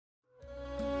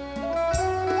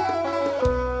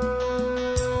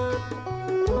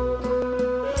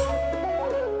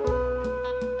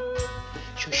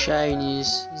Shine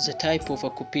is the type of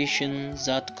occupation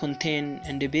that contain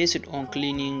and based on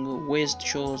cleaning waste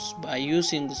shoes by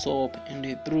using soap and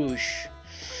a brush.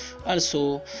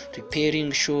 Also,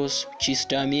 repairing shoes which is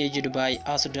damaged by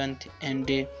accident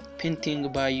and painting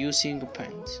by using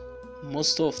paint.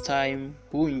 Most of time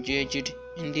who engaged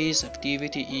in this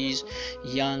activity is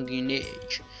young in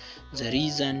age. The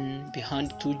reason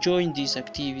behind to join these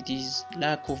activities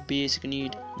lack of basic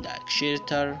need like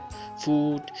shelter,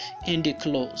 food, and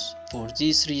clothes. For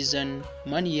this reason,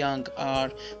 many young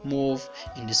are move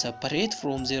and separate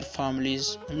from their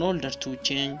families in order to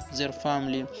change their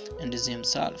family and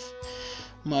themselves.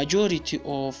 Majority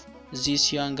of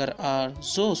these younger are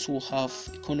those who have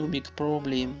economic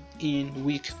problem in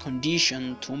weak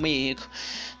condition to make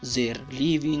their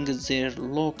living their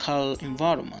local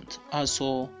environment.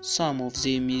 Also, some of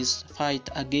them is fight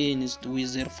against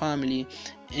with their family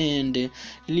and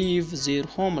leave their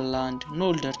homeland in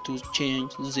order to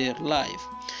change their life.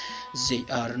 They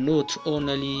are not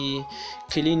only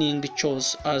cleaning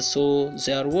chores, also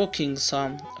they are working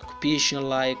some occupation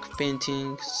like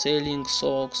painting, selling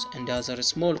socks, and other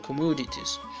small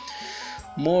commodities.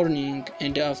 Morning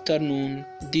and afternoon,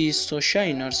 these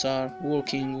socialites are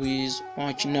working with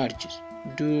much energy.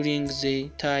 During the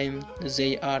time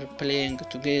they are playing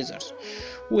together.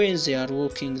 When they are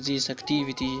working this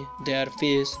activity, they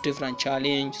face different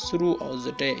challenges throughout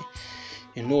the day.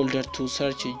 In order to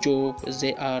search a job,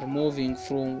 they are moving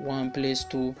from one place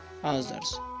to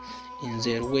others. In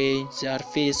their way, they are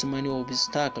facing many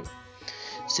obstacles.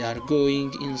 They are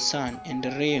going in sun and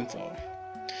rainfall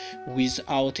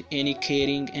without any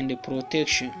caring and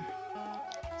protection.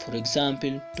 For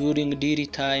example, during dairy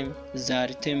time, they are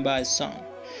eaten by sun.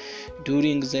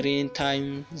 During the rain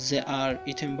time, they are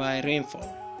eaten by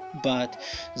rainfall. But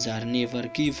they never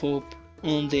give up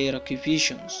on their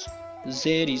occupations.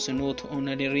 There is not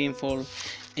only rainfall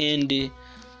and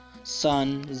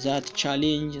sun that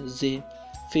challenge the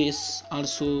face,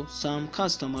 also some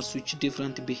customers with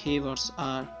different behaviors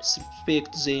are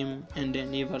respect them and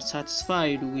never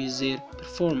satisfied with their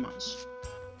performance.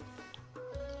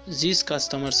 These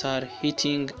customers are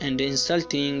hitting and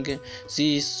insulting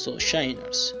these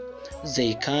socialites.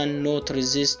 They cannot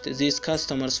resist these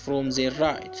customers from their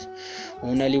rights.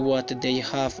 Only what they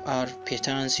have are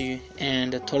patience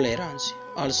and tolerance.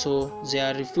 Also,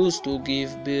 they refuse to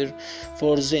give beer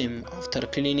for them after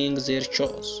cleaning their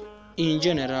chores. In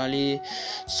general,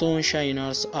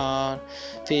 sunshiners are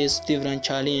face different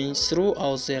challenges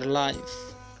throughout their life.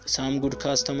 Some good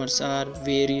customers are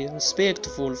very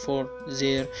respectful for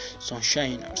their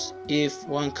sunshiners. If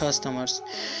one customer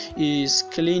is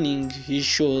cleaning his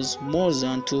shoes more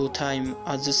than 2 times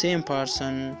at the same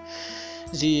person,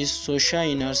 these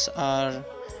sunshiners are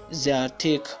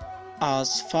take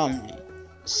as family.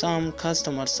 Some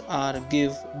customers are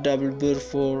give double bill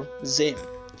for them.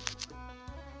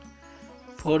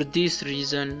 For this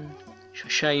reason,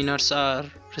 sunshiners are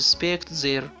respect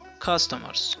their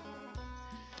customers.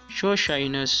 Show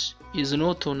shyness is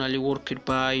not only worked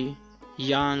by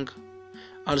young,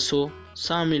 also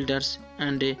some elders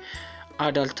and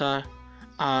adults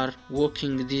are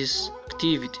working these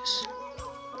activities.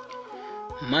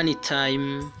 Many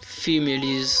times,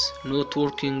 females not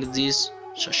working this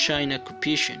shine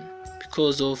occupation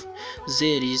because of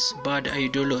there is bad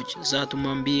ideology that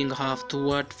human beings have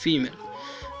toward female.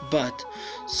 But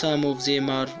some of them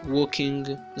are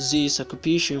working this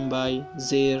occupation by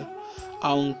their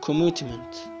own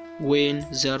commitment. When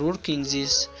they are working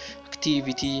this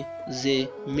activity, the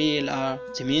male are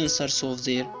the main source of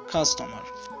their customer.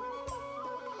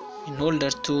 In order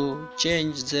to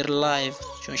change their life,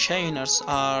 sunshiners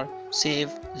are save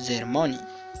their money.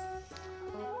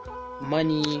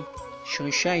 Many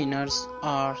sunshiners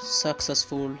are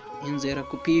successful in their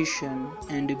occupation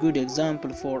and a good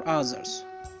example for others.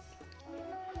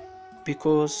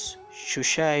 Because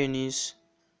sunshine is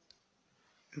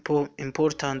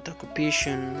important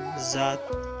occupation that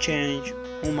change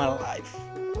human life.